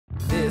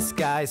This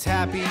guy's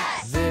happy,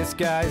 this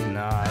guy's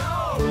not.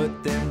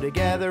 Put them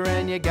together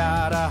and you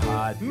got a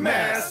hot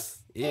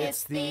mess.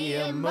 It's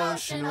the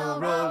emotional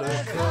roller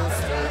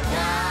coaster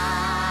guys.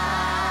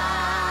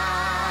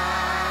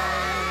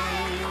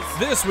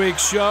 This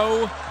week's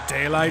show,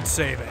 Daylight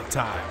Saving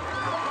Time.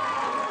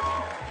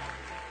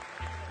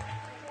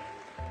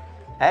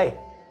 Hey,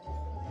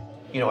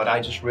 you know what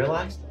I just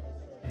realized?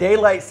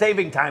 Daylight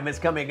saving time is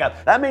coming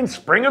up. That means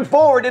springing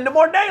forward into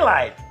more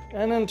daylight.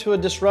 And into a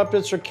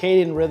disrupted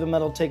circadian rhythm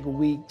that'll take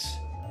weeks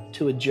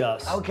to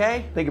adjust.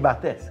 Okay, think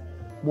about this.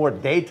 More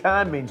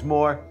daytime means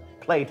more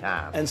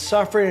playtime. And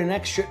suffering an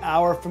extra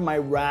hour from my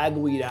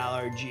ragweed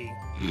allergy.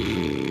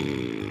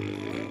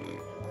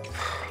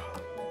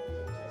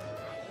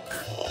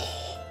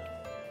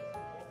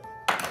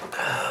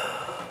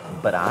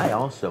 But I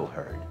also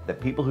heard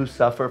that people who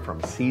suffer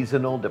from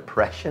seasonal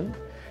depression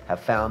have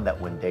found that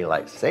when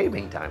daylight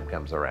saving time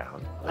comes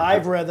around...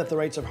 I've read that the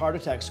rates of heart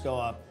attacks go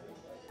up.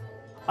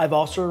 I've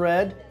also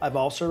read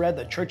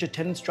that church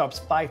attendance drops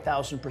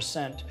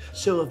 5,000%.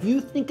 So if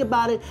you think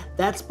about it,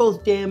 that's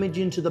both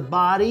damaging to the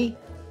body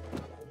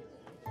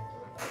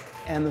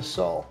and the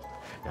soul.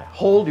 Now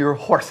hold your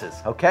horses,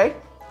 okay?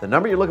 The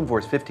number you're looking for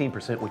is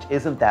 15%, which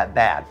isn't that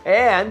bad.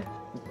 And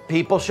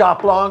people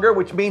shop longer,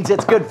 which means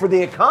it's good for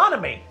the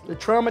economy. It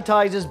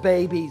traumatizes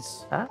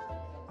babies. Huh?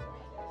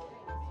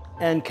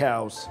 And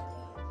cows.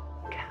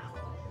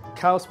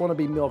 Cows want to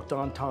be milked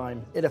on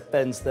time. It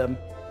offends them.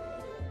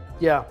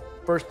 Yeah,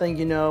 first thing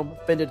you know,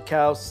 offended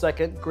cows.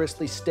 Second,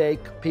 gristly steak.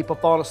 People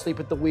falling asleep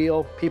at the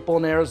wheel. People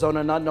in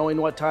Arizona not knowing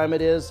what time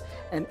it is.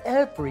 And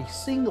every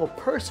single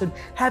person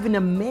having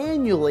to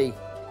manually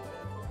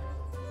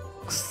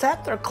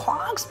set their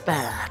clocks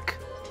back.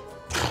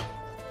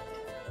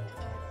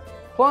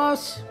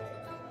 Plus,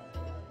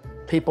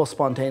 people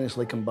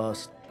spontaneously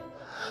combust.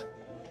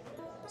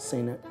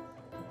 Seen it.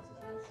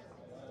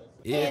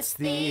 It's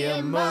the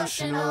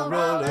emotional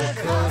roller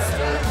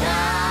coaster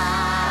guys.